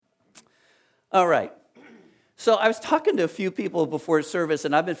All right. So I was talking to a few people before service,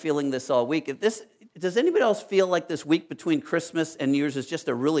 and I've been feeling this all week. Does anybody else feel like this week between Christmas and New Year's is just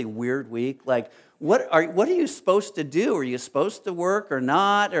a really weird week? Like, what are you supposed to do? Are you supposed to work or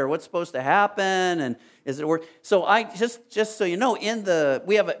not? Or what's supposed to happen? And is it work? So I just so you know,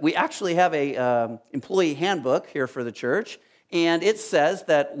 we actually have a employee handbook here for the church, and it says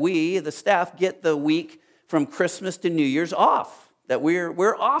that we, the staff, get the week from Christmas to New Year's off. That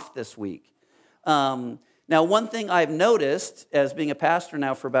we're off this week. Now, one thing I've noticed as being a pastor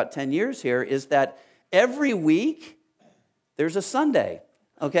now for about 10 years here is that every week there's a Sunday,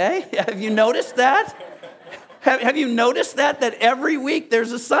 okay? Have you noticed that? Have you noticed that every week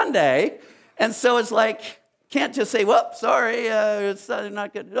there's a Sunday? And so it's like, can't just say, well, sorry, it's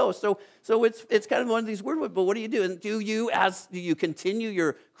not good. No, so it's kind of one of these weird ones, but what do you do? And do you continue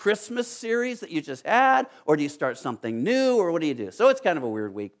your Christmas series that you just had, or do you start something new, or what do you do? So it's kind of a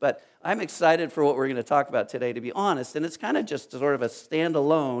weird week, but I'm excited for what we're going to talk about today, to be honest, and it's kind of just sort of a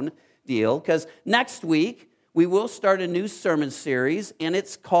standalone deal, because next week we will start a new sermon series, and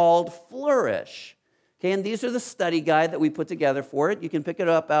it's called Flourish. Okay, and these are the study guide that we put together for it. You can pick it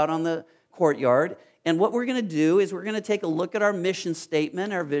up out on the courtyard. And what we're going to do is we're going to take a look at our mission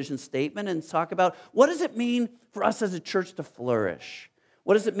statement, our vision statement, and talk about what does it mean for us as a church to flourish?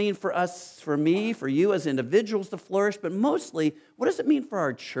 What does it mean for us, for me, for you as individuals to flourish? But mostly, what does it mean for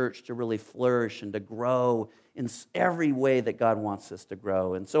our church to really flourish and to grow in every way that God wants us to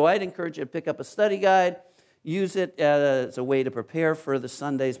grow? And so I'd encourage you to pick up a study guide, use it as a way to prepare for the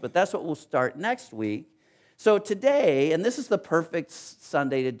Sundays, but that's what we'll start next week. So today, and this is the perfect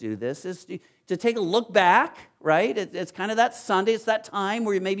Sunday to do this, is to take a look back, right? It's kind of that Sunday, it's that time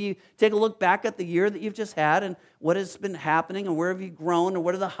where maybe you take a look back at the year that you've just had and what has been happening and where have you grown and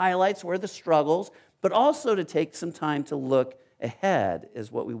what are the highlights, where are the struggles, but also to take some time to look ahead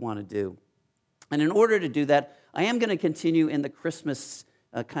is what we want to do. And in order to do that, I am going to continue in the Christmas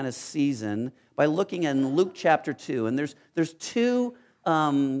kind of season by looking in Luke chapter 2. And there's two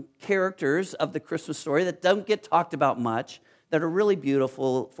characters of the Christmas story that don't get talked about much, that are really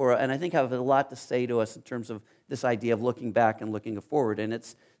beautiful and I think have a lot to say to us in terms of this idea of looking back and looking forward. And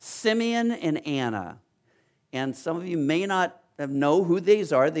it's Simeon and Anna. And some of you may not know who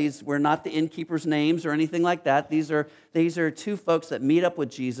these are. These were not the innkeeper's names or anything like that. These are two folks that meet up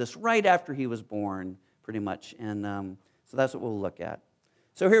with Jesus right after he was born, pretty much. And so that's what we'll look at.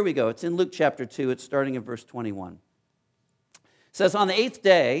 So here we go. It's in Luke chapter 2. It's starting in verse 21. It says, on the 8th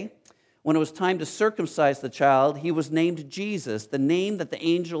day, when it was time to circumcise the child, he was named Jesus, the name that the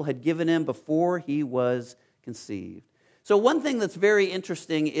angel had given him before he was conceived. So one thing that's very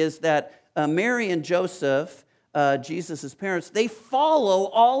interesting is that Mary and Joseph, Jesus' parents, they follow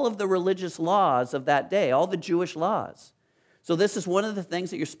all of the religious laws of that day, all the Jewish laws. So this is one of the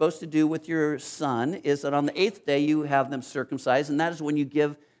things that you're supposed to do with your son, is that on the 8th day you have them circumcised, and that is when you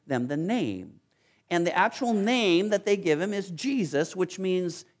give them the name. And the actual name that they give him is Jesus, which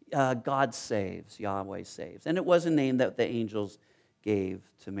means God saves, Yahweh saves. And it was a name that the angels gave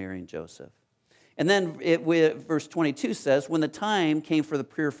to Mary and Joseph. And then verse 22 says, when the time came for the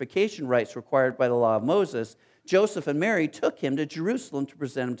purification rites required by the law of Moses, Joseph and Mary took him to Jerusalem to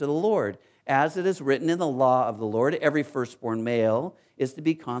present him to the Lord. As it is written in the law of the Lord, every firstborn male is to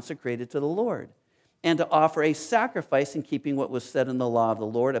be consecrated to the Lord, and to offer a sacrifice in keeping what was said in the law of the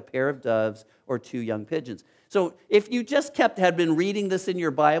Lord, a pair of doves or 2 young pigeons. So if you just had been reading this in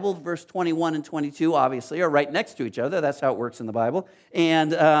your Bible, verse 21 and 22 obviously are right next to each other. That's how it works in the Bible.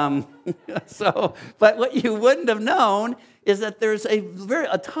 And but what you wouldn't have known is that there's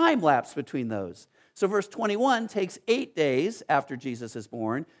a time lapse between those. So verse 21 takes 8 days after Jesus is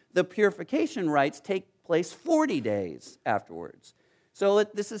born. The purification rites take place 40 days afterwards. So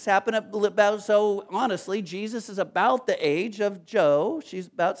this has happened about, so honestly, Jesus is about the age of Joe. He's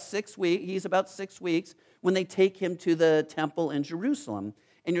about 6 weeks when they take him to the temple in Jerusalem.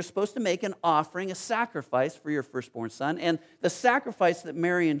 And you're supposed to make an offering, a sacrifice for your firstborn son. And the sacrifice that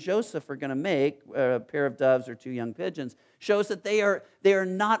Mary and Joseph are going to make, a pair of doves or 2 young pigeons, shows that they are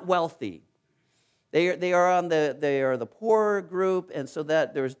not wealthy. They are the poor group, and so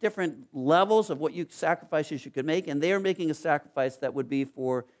that there's different levels of sacrifices you could make, and they are making a sacrifice that would be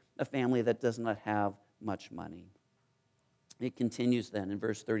for a family that does not have much money. It continues then in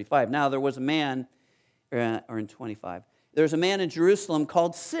verse 35. Now there was a man, or in 25, there's a man in Jerusalem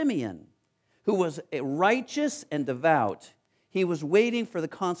called Simeon, who was righteous and devout. He was waiting for the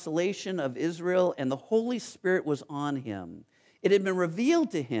consolation of Israel, and the Holy Spirit was on him. It had been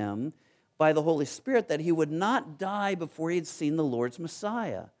revealed to him by the Holy Spirit that he would not die before he had seen the Lord's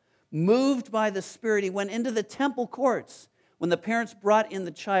Messiah. Moved by the Spirit, he went into the temple courts. When the parents brought in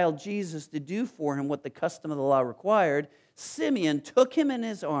the child Jesus to do for him what the custom of the law required, Simeon took him in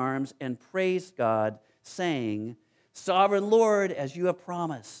his arms and praised God, saying, "Sovereign Lord, as you have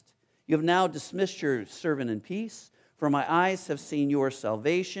promised, you have now dismissed your servant in peace, for my eyes have seen your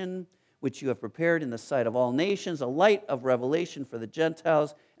salvation, which you have prepared in the sight of all nations, a light of revelation for the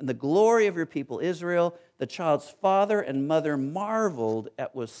Gentiles, and the glory of your people Israel." The child's father and mother marveled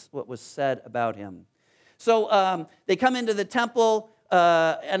at what was said about him. So they come into the temple,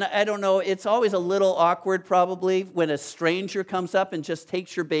 and I don't know, it's always a little awkward probably when a stranger comes up and just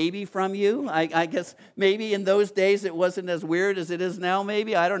takes your baby from you. I guess maybe in those days it wasn't as weird as it is now,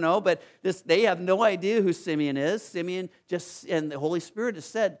 maybe, I don't know. But they have no idea who Simeon is. Simeon and the Holy Spirit has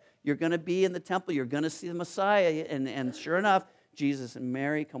said, you're going to be in the temple, you're going to see the Messiah. And sure enough, Jesus and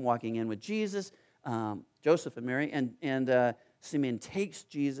Mary come walking in with Jesus, Joseph and Mary, and Simeon takes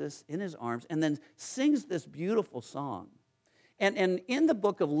Jesus in his arms and then sings this beautiful song. And in the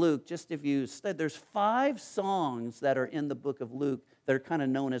book of Luke, just if you study, there's 5 songs that are in the book of Luke that are kind of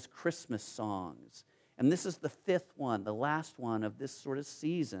known as Christmas songs. And this is the 5th one, the last one of this sort of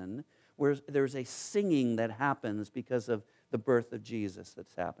season, where there's a singing that happens because of the birth of Jesus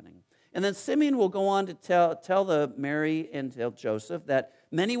that's happening. And then Simeon will go on to tell the Mary and tell Joseph that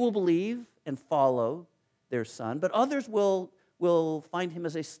many will believe and follow their son, but others will find him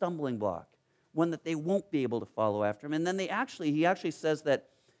as a stumbling block, one that they won't be able to follow after him. And then he actually says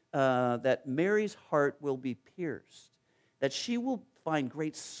that Mary's heart will be pierced, that she will find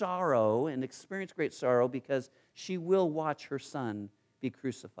great sorrow and experience great sorrow because she will watch her son be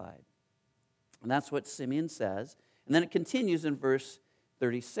crucified. And that's what Simeon says. And then it continues in verse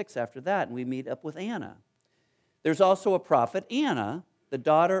 36 after that, and we meet up with Anna. There's also a prophet, Anna, the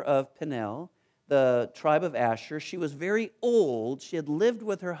daughter of Peniel, the tribe of Asher. She was very old. She had lived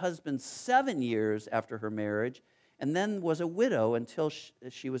with her husband 7 years after her marriage, and then was a widow until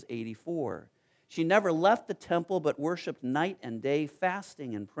she was 84. She never left the temple, but worshiped night and day,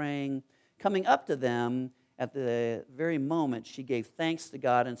 fasting and praying. Coming up to them at the very moment, she gave thanks to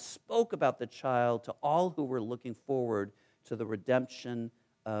God and spoke about the child to all who were looking forward to the redemption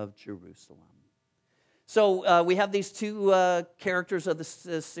of Jerusalem. So we have these 2 characters of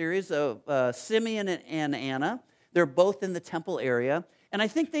this series, of Simeon and Anna. They're both in the temple area. And I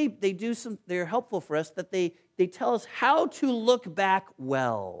think they're helpful for us, that they tell us how to look back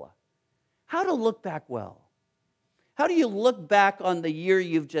well. How to look back well. How do you look back on the year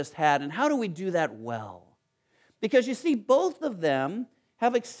you've just had, and how do we do that well? Because you see, both of them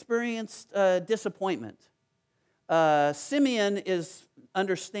have experienced disappointment. Simeon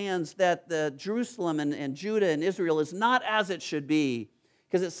understands that the Jerusalem and Judah and Israel is not as it should be,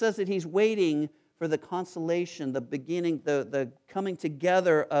 because it says that he's waiting for the consolation, the beginning, the coming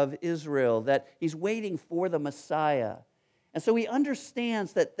together of Israel, that he's waiting for the Messiah. And so he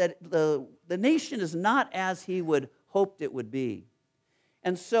understands that the nation is not as he would hoped it would be.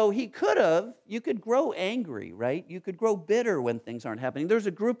 And so you could grow angry, right? You could grow bitter when things aren't happening. There's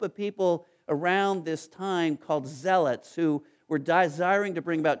a group of people around this time called zealots who were desiring to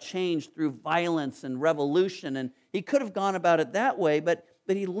bring about change through violence and revolution. And he could have gone about it that way, but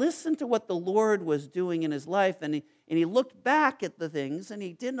he listened to what the Lord was doing in his life, and he looked back at the things, and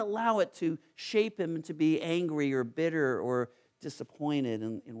he didn't allow it to shape him to be angry or bitter or disappointed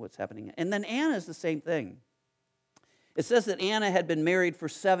in what's happening. And then Anna is the same thing. It says that Anna had been married for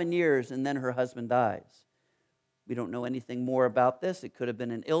 7 years, and then her husband dies. We don't know anything more about this. It could have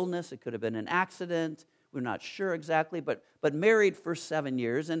been an illness. It could have been an accident. We're not sure exactly, but married for 7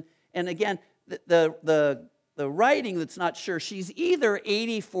 years. And again, the writing that's not sure, she's either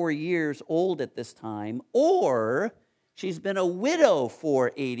 84 years old at this time, or she's been a widow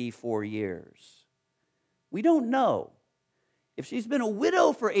for 84 years. We don't know. If she's been a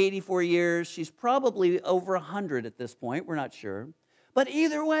widow for 84 years, she's probably over 100 at this point. We're not sure. But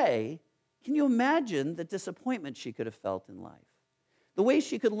either way, can you imagine the disappointment she could have felt in life? The way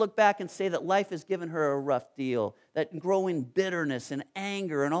she could look back and say that life has given her a rough deal, that growing bitterness and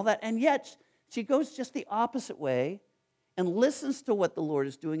anger and all that, and yet she goes just the opposite way and listens to what the Lord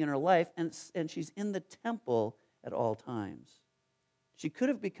is doing in her life, and she's in the temple at all times. She could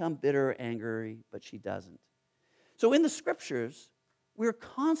have become bitter or angry, but she doesn't. So in the Scriptures, we're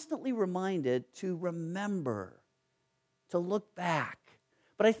constantly reminded to remember, to look back.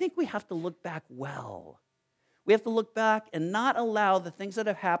 But I think we have to look back well. We have to look back and not allow the things that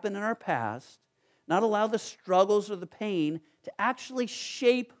have happened in our past, not allow the struggles or the pain to actually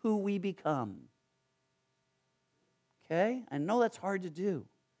shape who we become. Okay? I know that's hard to do.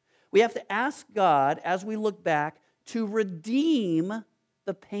 We have to ask God, as we look back, to redeem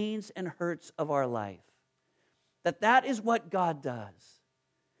the pains and hurts of our life. that is what God does.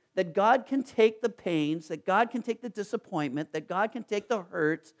 That God can take the pains, that God can take the disappointment, that God can take the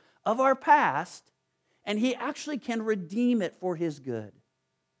hurts of our past, and He actually can redeem it for His good.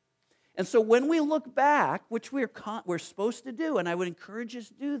 And so when we look back, which we're supposed to do, and I would encourage us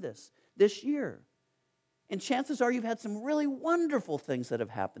to do this year, and chances are you've had some really wonderful things that have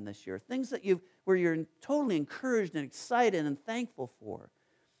happened this year, things that where you're totally encouraged and excited and thankful for.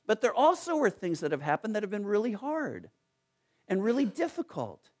 But there also are things that have happened that have been really hard and really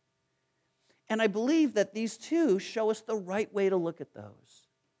difficult. And I believe that these two show us the right way to look at those.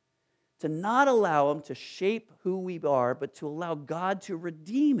 To not allow them to shape who we are, but to allow God to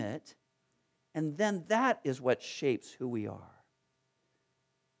redeem it, and then that is what shapes who we are.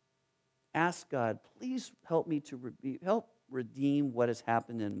 Ask God, please help me to help redeem what has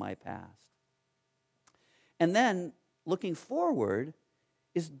happened in my past. And then, looking forward,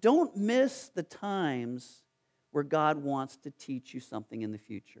 is don't miss the times where God wants to teach you something in the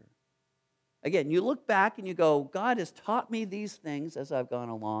future. Again, you look back and you go, God has taught me these things as I've gone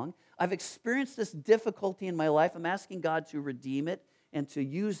along. I've experienced this difficulty in my life. I'm asking God to redeem it and to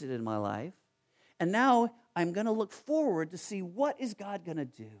use it in my life. And now I'm going to look forward to see what is God going to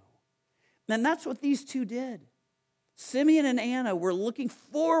do. And that's what these two did. Simeon and Anna were looking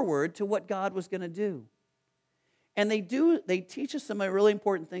forward to what God was going to do. And they teach us some really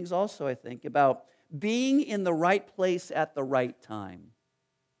important things also, I think, about being in the right place at the right time.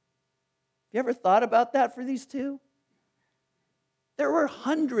 You ever thought about that for these two? There were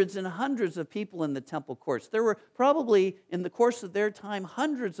hundreds and hundreds of people in the temple courts. There were probably, in the course of their time,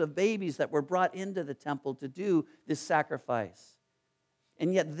 hundreds of babies that were brought into the temple to do this sacrifice.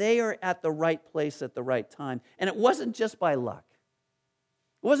 And yet they are at the right place at the right time. And it wasn't just by luck.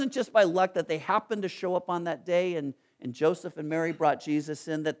 It wasn't just by luck that they happened to show up on that day and Joseph and Mary brought Jesus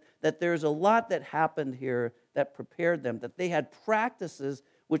in, that there's a lot that happened here that prepared them, that they had practices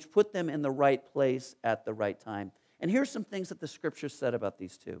which put them in the right place at the right time. And here's some things that the Scripture said about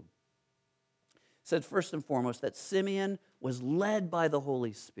these two. It said, first and foremost, that Simeon was led by the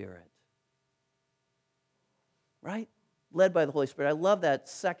Holy Spirit. Right? Led by the Holy Spirit. I love that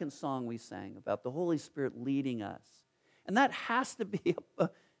second song we sang about the Holy Spirit leading us. And that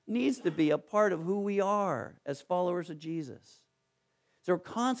needs to be a part of who we are as followers of Jesus. So we're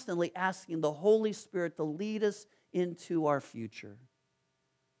constantly asking the Holy Spirit to lead us into our future,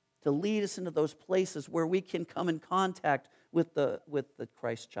 to lead us into those places where we can come in contact with the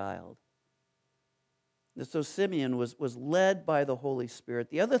Christ child. And so Simeon was led by the Holy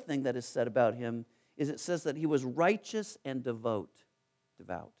Spirit. The other thing that is said about him is it says that he was righteous and devout.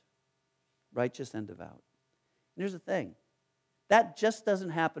 Righteous and devout. And here's the thing. That just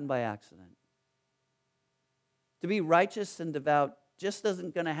doesn't happen by accident. To be righteous and devout just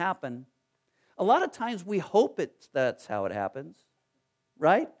isn't going to happen. A lot of times we hope that's how it happens,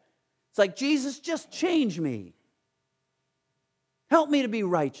 right? It's like, Jesus, just change me. Help me to be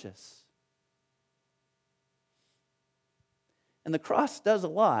righteous. And the cross does a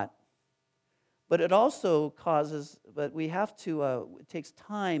lot, but it also causes, but we have to, it takes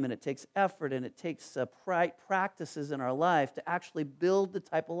time and it takes effort and it takes practices in our life to actually build the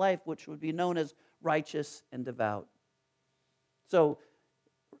type of life which would be known as righteous and devout. So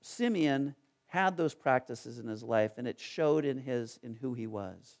Simeon had those practices in his life, and it showed in who he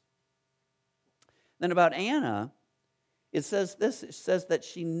was. Then about Anna, it says this, it says that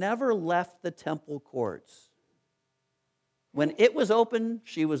she never left the temple courts. When it was open,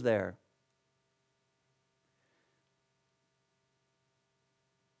 she was there.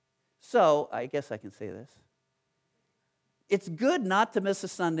 So, I guess I can say this. It's good not to miss a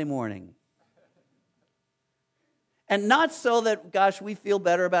Sunday morning. And not so that, gosh, we feel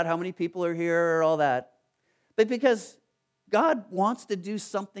better about how many people are here or all that, but because God wants to do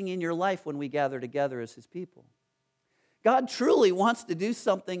something in your life when we gather together as His people. God truly wants to do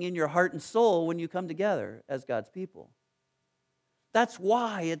something in your heart and soul when you come together as God's people. That's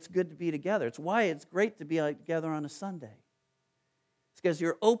why it's good to be together. It's why it's great to be together on a Sunday. It's because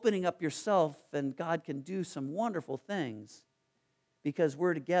you're opening up yourself and God can do some wonderful things because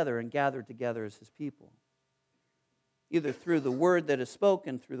we're together and gathered together as His people. Either through the word that is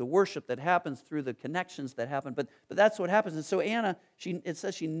spoken, through the worship that happens, through the connections that happen. But that's what happens. And so Anna, it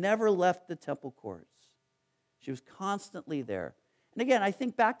says she never left the temple courts. She was constantly there. And again, I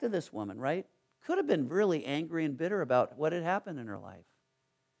think back to this woman, right? Could have been really angry and bitter about what had happened in her life.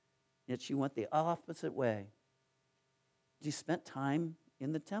 Yet she went the opposite way. She spent time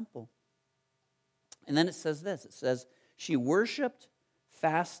in the temple. And then it says this. It says, she worshiped,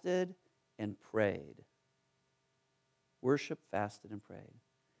 fasted, and prayed. Worshiped, fasted, and prayed.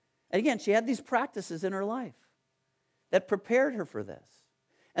 And again, she had these practices in her life. that prepared her for this.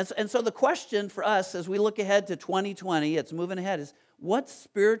 And so the question for us as we look ahead to 2020, it's moving ahead, is what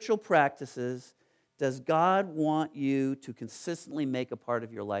spiritual practices does God want you to consistently make a part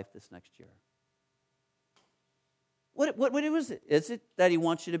of your life this next year? What is it? Is it that he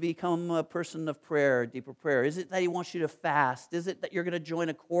wants you to become a person of prayer, deeper prayer? Is it that he wants you to fast? Is it that you're going to join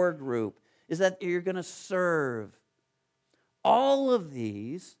a core group? Is that you're going to serve? All of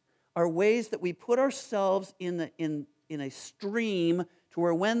these are ways that we put ourselves in a stream to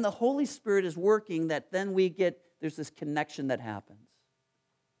where when the Holy Spirit is working, that then there's this connection that happens.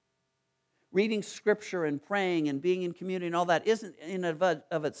 Reading Scripture and praying and being in community and all that isn't in and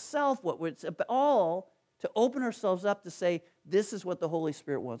of itself what it's all to open ourselves up to say, this is what the Holy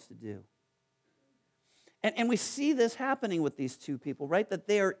Spirit wants to do. And we see this happening with these two people, right? That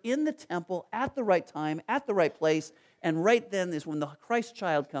they are in the temple at the right time, at the right place, and right then is when the Christ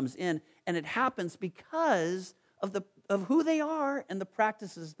child comes in, and it happens because of who they are and the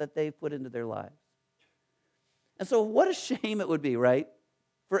practices that they've put into their lives. And so what a shame it would be, right?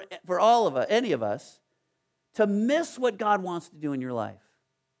 For all of us, any of us, to miss what God wants to do in your life.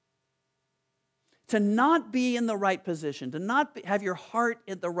 To not be in the right position, to not have your heart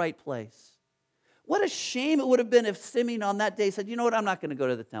in the right place. What a shame it would have been if Simeon on that day said, you know what, I'm not going to go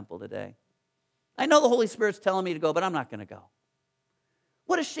to the temple today. I know the Holy Spirit's telling me to go, but I'm not going to go.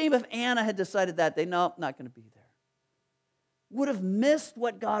 What a shame if Anna had decided that day, no, not going to be there. Would have missed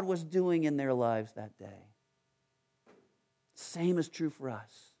what God was doing in their lives that day. Same is true for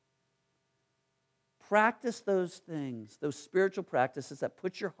us. Practice those things, those spiritual practices that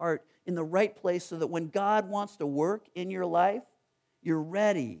put your heart in the right place so that when God wants to work in your life, you're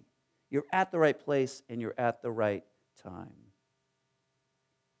ready. You're at the right place and you're at the right time.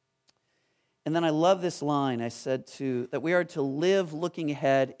 And then I love this line. I said that we are to live looking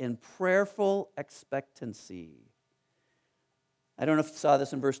ahead in prayerful expectancy. I don't know if you saw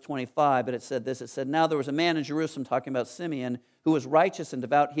this in verse 25, but it said this. It said, now there was a man in Jerusalem, talking about Simeon, who was righteous and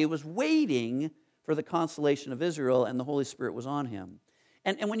devout. He was waiting for the consolation of Israel, and the Holy Spirit was on him.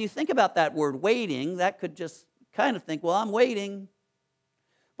 And when you think about that word waiting, that could just kind of think, well, I'm waiting.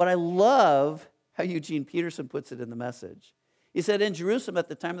 But I love how Eugene Peterson puts it in the Message. He said, in Jerusalem at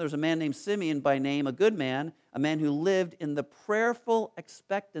the time there was a man named Simeon by name, a good man, a man who lived in the prayerful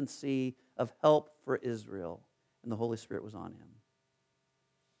expectancy of help for Israel, and the Holy Spirit was on him.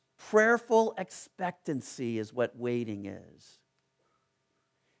 Prayerful expectancy is what waiting is.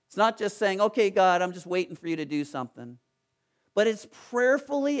 It's not just saying, okay, God, I'm just waiting for you to do something. But it's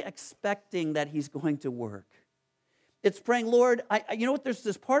prayerfully expecting that he's going to work. It's praying, Lord, you know what, there's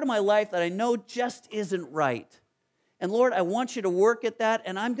this part of my life that I know just isn't right. And Lord, I want you to work at that,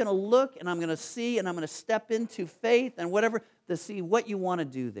 and I'm going to look, and I'm going to see, and I'm going to step into faith and whatever to see what you want to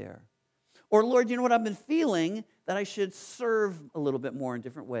do there. Or Lord, you know what, I've been feeling that I should serve a little bit more in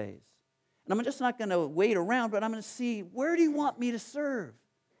different ways. And I'm just not going to wait around, but I'm going to see, where do you want me to serve?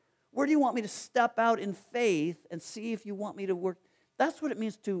 Where do you want me to step out in faith and see if you want me to work? That's what it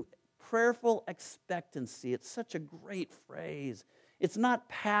means to prayerful expectancy. It's such a great phrase. It's not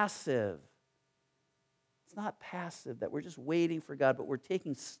passive. It's not passive that we're just waiting for God, but we're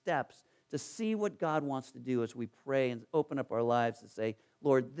taking steps to see what God wants to do as we pray and open up our lives and say,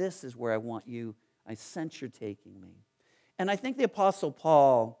 Lord, this is where I want you. I sense you're taking me. And I think the Apostle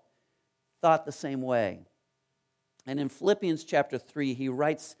Paul thought the same way. And in Philippians chapter 3, he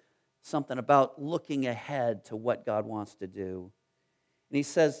writes something about looking ahead to what God wants to do. And he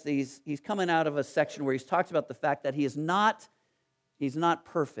says he's coming out of a section where he's talked about the fact that he's not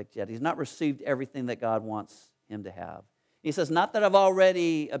perfect yet. He's not received everything that God wants him to have. He says, not that I've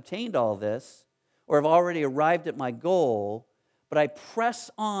already obtained all this or have already arrived at my goal, but I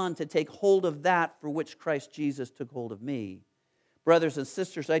press on to take hold of that for which Christ Jesus took hold of me. Brothers and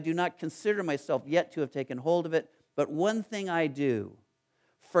sisters, I do not consider myself yet to have taken hold of it, but one thing I do,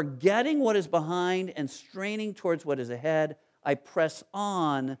 forgetting what is behind and straining towards what is ahead, I press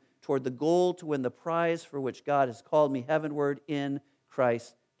on toward the goal to win the prize for which God has called me heavenward in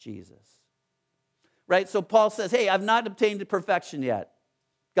Christ Jesus. Right? So Paul says, hey, I've not obtained perfection yet.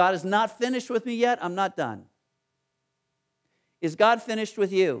 God is not finished with me yet. I'm not done. Is God finished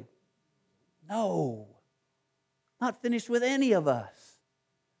with you? No. Not finished with any of us.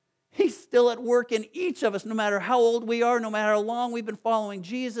 He's still at work in each of us, no matter how old we are, no matter how long we've been following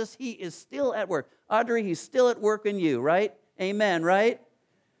Jesus. He is still at work. Audrey, he's still at work in you, right? Amen, right?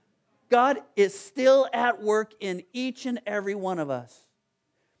 God is still at work in each and every one of us.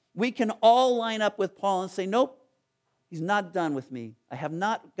 We can all line up with Paul and say, nope, he's not done with me. I have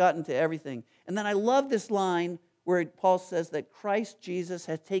not gotten to everything. And then I love this line where Paul says that Christ Jesus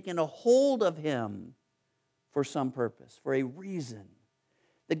has taken a hold of him for some purpose, for a reason.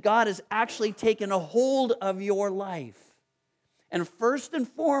 That God has actually taken a hold of your life. And first and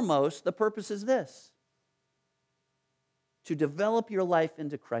foremost, the purpose is this: to develop your life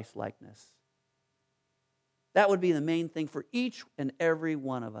into Christ-likeness. That would be the main thing for each and every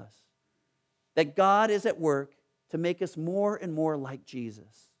one of us. That God is at work to make us more and more like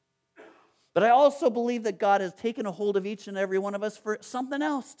Jesus. But I also believe that God has taken a hold of each and every one of us for something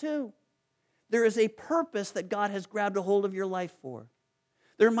else too. There is a purpose that God has grabbed a hold of your life for.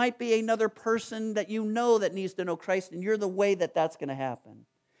 There might be another person that you know that needs to know Christ, and you're the way that that's going to happen.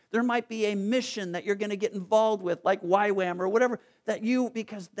 There might be a mission that you're going to get involved with, like YWAM or whatever,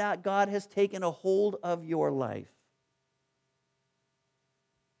 because that God has taken a hold of your life.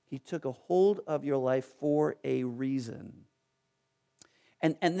 He took a hold of your life for a reason.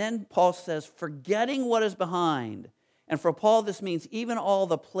 And then Paul says, forgetting what is behind. And for Paul, this means even all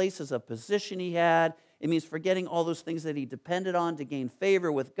the places of position he had. It means forgetting all those things that he depended on to gain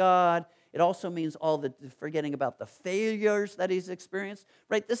favor with God. It also means forgetting about the failures that he's experienced.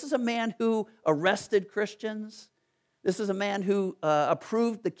 Right? This is a man who arrested Christians. This is a man who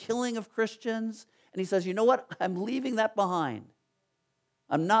approved the killing of Christians. And he says, you know what? I'm leaving that behind.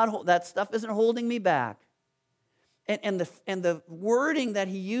 That stuff isn't holding me back. And the wording that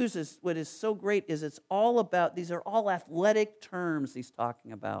he uses, what is so great, is it's all about, these are all athletic terms he's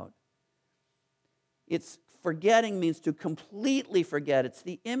talking about. It's forgetting means to completely forget. It's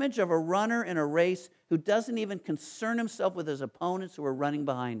the image of a runner in a race who doesn't even concern himself with his opponents who are running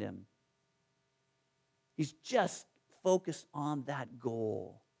behind him. He's just focused on that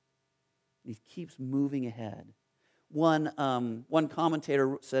goal. He keeps moving ahead. One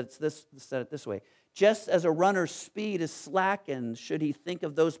commentator said it this way: just as a runner's speed is slackened, should he think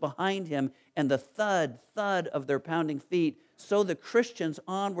of those behind him and the thud of their pounding feet, so the Christian's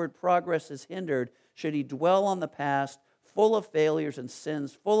onward progress is hindered, should he dwell on the past, full of failures and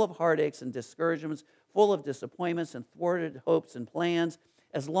sins, full of heartaches and discouragements, full of disappointments and thwarted hopes and plans.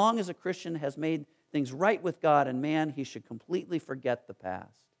 As long as a Christian has made things right with God and man, he should completely forget the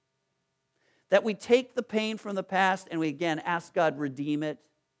past. That we take the pain from the past and we again ask God, redeem it.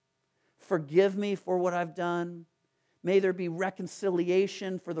 Forgive me for what I've done. May there be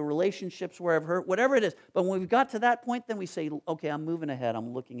reconciliation for the relationships where I've hurt, whatever it is. But when we've got to that point, then we say, okay, I'm moving ahead.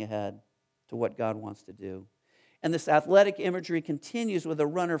 I'm looking ahead to what God wants to do. And this athletic imagery continues with a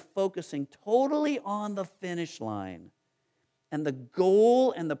runner focusing totally on the finish line. And the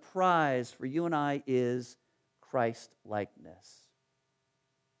goal and the prize for you and I is Christ-likeness.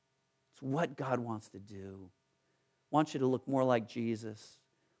 It's what God wants to do. Wants you to look more like Jesus.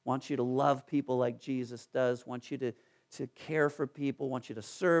 Wants you to love people like Jesus does. Wants you to care for people. Wants you to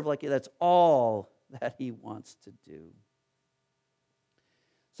serve like that's all that he wants to do.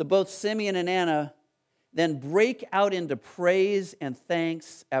 So both Simeon and Anna then break out into praise and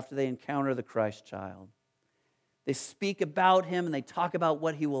thanks after they encounter the Christ child. They speak about him and they talk about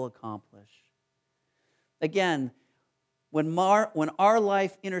what he will accomplish. Again, when our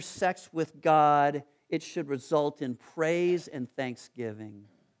life intersects with God, it should result in praise and thanksgiving.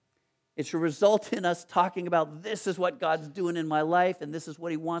 It should result in us talking about this is what God's doing in my life and this is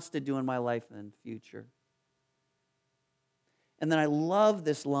what he wants to do in my life in the future. And then I love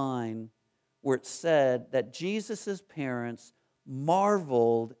this line where it said that Jesus' parents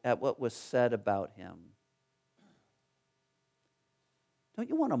marveled at what was said about him. Don't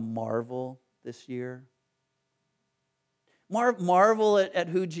you want to marvel this year? Marvel at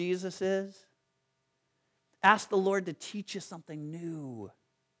who Jesus is. Ask the Lord to teach you something new,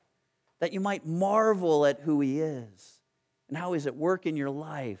 that you might marvel at who he is and how he's at work in your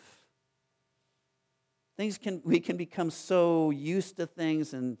life. We can become so used to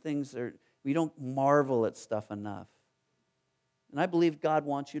things and we don't marvel at stuff enough. And I believe God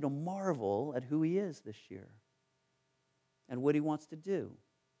wants you to marvel at who he is this year and what he wants to do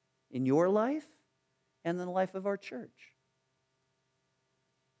in your life and in the life of our church.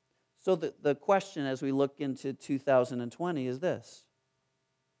 So the question as we look into 2020 is this: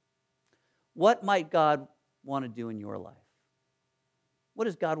 what might God want to do in your life? What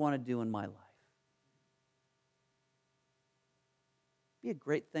does God want to do in my life? It'd be a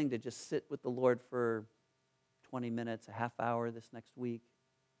great thing to just sit with the Lord for 20 minutes, a half hour this next week.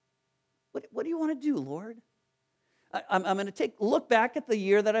 What do you want to do, Lord? I'm going to look back at the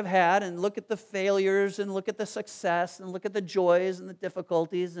year that I've had and look at the failures and look at the success and look at the joys and the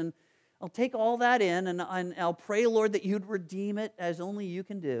difficulties, and I'll take all that in and I'll pray, Lord, that you'd redeem it as only you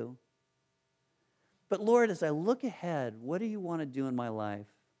can do. But Lord, as I look ahead, what do you want to do in my life?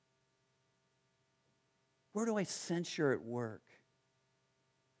 Where do I sense you're at work?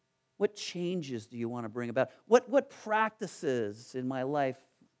 What changes do you want to bring about? What practices in my life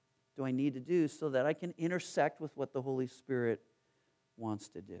do I need to do so that I can intersect with what the Holy Spirit wants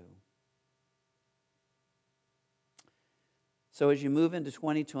to do? So as you move into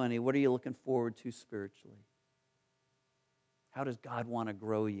 2020, what are you looking forward to spiritually? How does God want to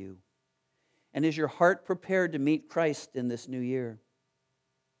grow you? And is your heart prepared to meet Christ in this new year?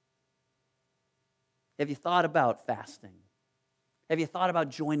 Have you thought about fasting? Have you thought about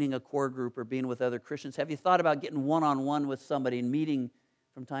joining a core group or being with other Christians? Have you thought about getting one-on-one with somebody and meeting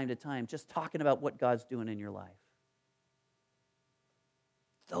from time to time, just talking about what God's doing in your life?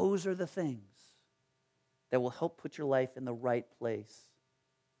 Those are the things that will help put your life in the right place,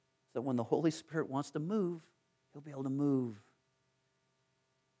 so that when the Holy Spirit wants to move, He'll be able to move.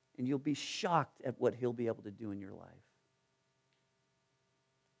 And you'll be shocked at what He'll be able to do in your life.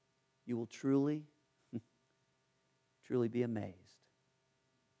 You will truly, truly be amazed.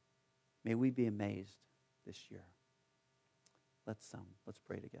 May we be amazed this year. Let's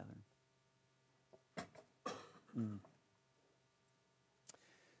pray together.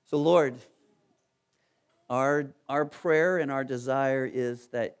 So Lord, our prayer and our desire is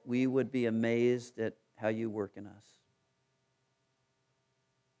that we would be amazed at how you work in us.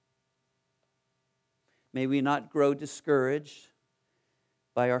 May we not grow discouraged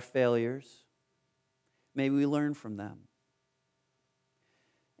by our failures. May we learn from them.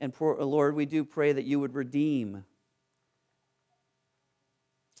 And Lord, we do pray that you would redeem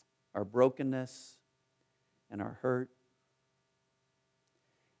our brokenness and our hurt.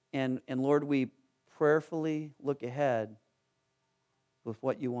 And Lord, we prayerfully look ahead with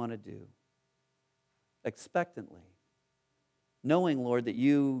what you want to do, expectantly, knowing, Lord, that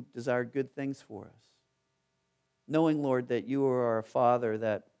you desire good things for us. Knowing, Lord, that you are our Father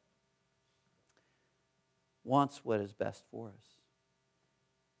that wants what is best for us,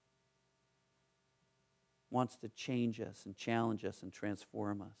 wants to change us and challenge us and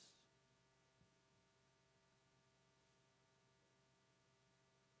transform us.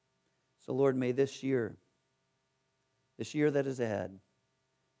 So, Lord, may this year that is ahead,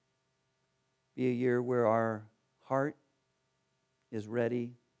 be a year where our heart is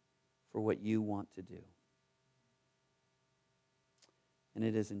ready for what you want to do. And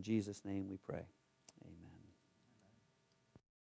it is in Jesus' name we pray. Amen.